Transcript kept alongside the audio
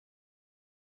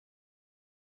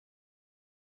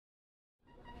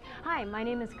Hi, my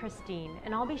name is Christine,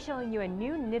 and I'll be showing you a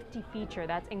new nifty feature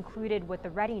that's included with the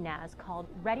ReadyNAS called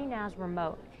ReadyNAS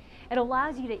Remote. It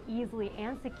allows you to easily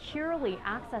and securely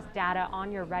access data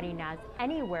on your ReadyNAS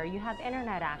anywhere you have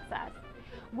internet access.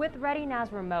 With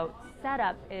ReadyNAS Remote,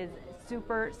 setup is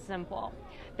super simple.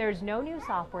 There's no new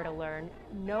software to learn,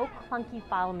 no clunky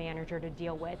file manager to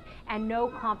deal with, and no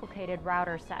complicated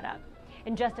router setup.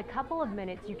 In just a couple of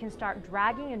minutes, you can start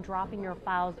dragging and dropping your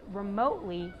files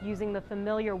remotely using the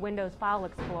familiar Windows File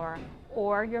Explorer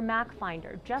or your Mac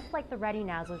Finder, just like the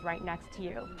ReadyNAS is right next to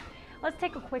you. Let's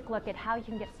take a quick look at how you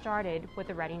can get started with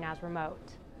the ReadyNAS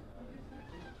Remote.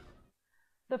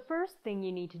 The first thing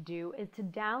you need to do is to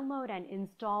download and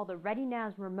install the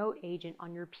ReadyNAS Remote agent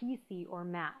on your PC or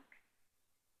Mac.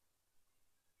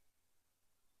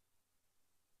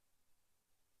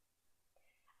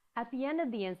 At the end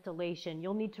of the installation,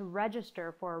 you'll need to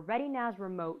register for a ReadyNAS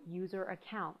Remote user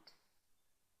account.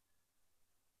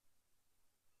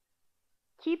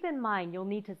 Keep in mind you'll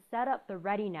need to set up the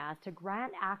ReadyNAS to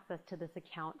grant access to this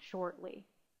account shortly.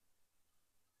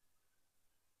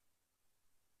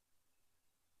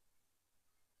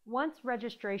 Once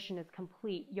registration is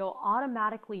complete, you'll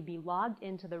automatically be logged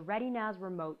into the ReadyNAS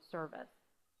Remote service.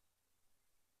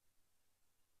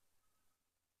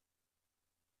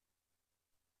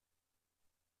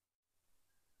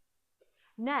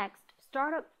 Next,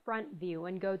 start up Front View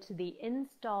and go to the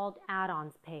Installed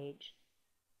Add-ons page.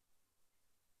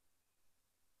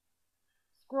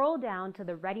 Scroll down to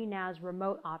the ReadyNAS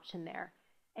Remote option there.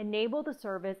 Enable the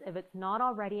service if it's not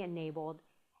already enabled,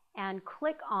 and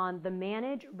click on the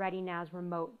Manage ReadyNAS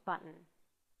Remote button.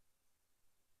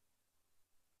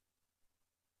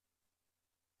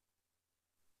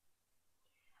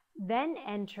 Then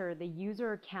enter the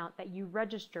user account that you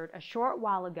registered a short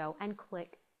while ago and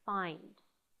click Find.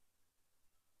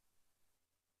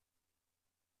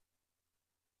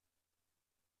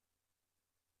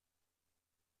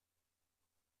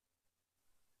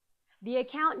 The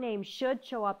account name should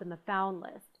show up in the Found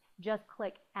list. Just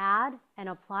click Add and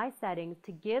Apply Settings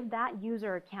to give that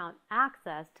user account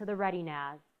access to the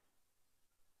ReadyNAS.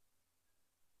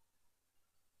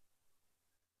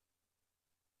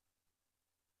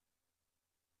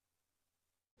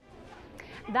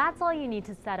 That's all you need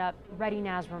to set up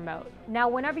ReadyNAS Remote. Now,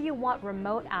 whenever you want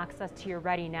remote access to your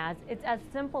ReadyNAS, it's as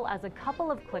simple as a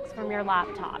couple of clicks from your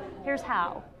laptop. Here's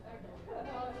how.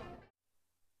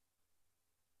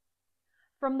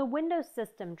 From the Windows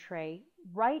System tray,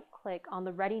 right-click on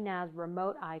the ReadyNAS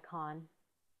Remote icon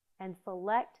and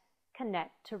select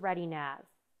Connect to ReadyNAS.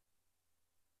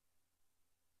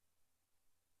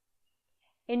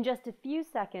 In just a few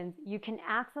seconds, you can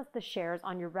access the shares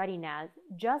on your ReadyNAS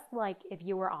just like if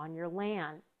you were on your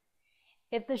LAN.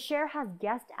 If the share has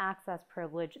guest access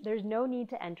privilege, there's no need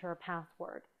to enter a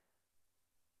password.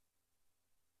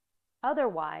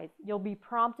 Otherwise, you'll be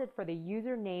prompted for the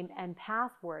username and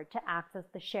password to access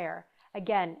the share.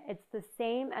 Again, it's the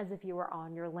same as if you were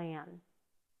on your LAN.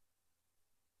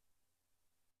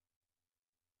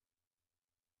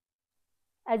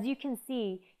 As you can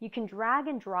see, you can drag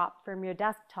and drop from your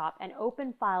desktop and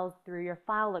open files through your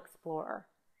File Explorer.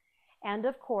 And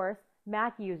of course,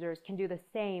 Mac users can do the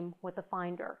same with the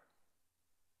Finder.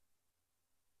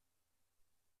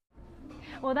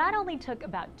 Well, that only took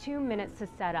about 2 minutes to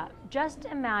set up. Just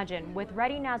imagine, with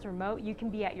ReadyNAS Remote, you can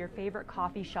be at your favorite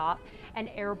coffee shop, an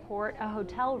airport, a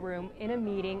hotel room, in a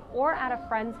meeting, or at a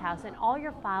friend's house, and all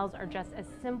your files are just a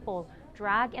simple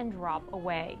drag and drop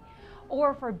away.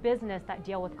 Or for business that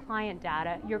deal with client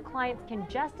data, your clients can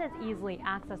just as easily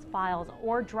access files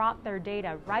or drop their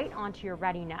data right onto your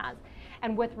ReadyNAS.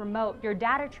 And with Remote, your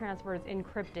data transfer is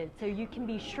encrypted, so you can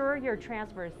be sure your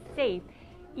transfer is safe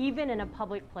even in a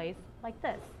public place like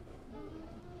this.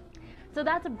 So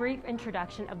that's a brief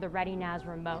introduction of the ReadyNAS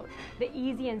Remote, the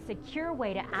easy and secure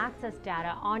way to access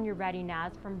data on your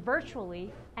ReadyNAS from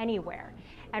virtually anywhere.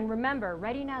 And remember,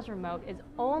 ReadyNAS Remote is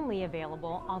only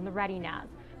available on the ReadyNAS.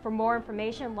 For more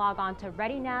information, log on to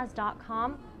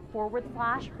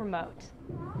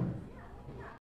readynas.com/remote.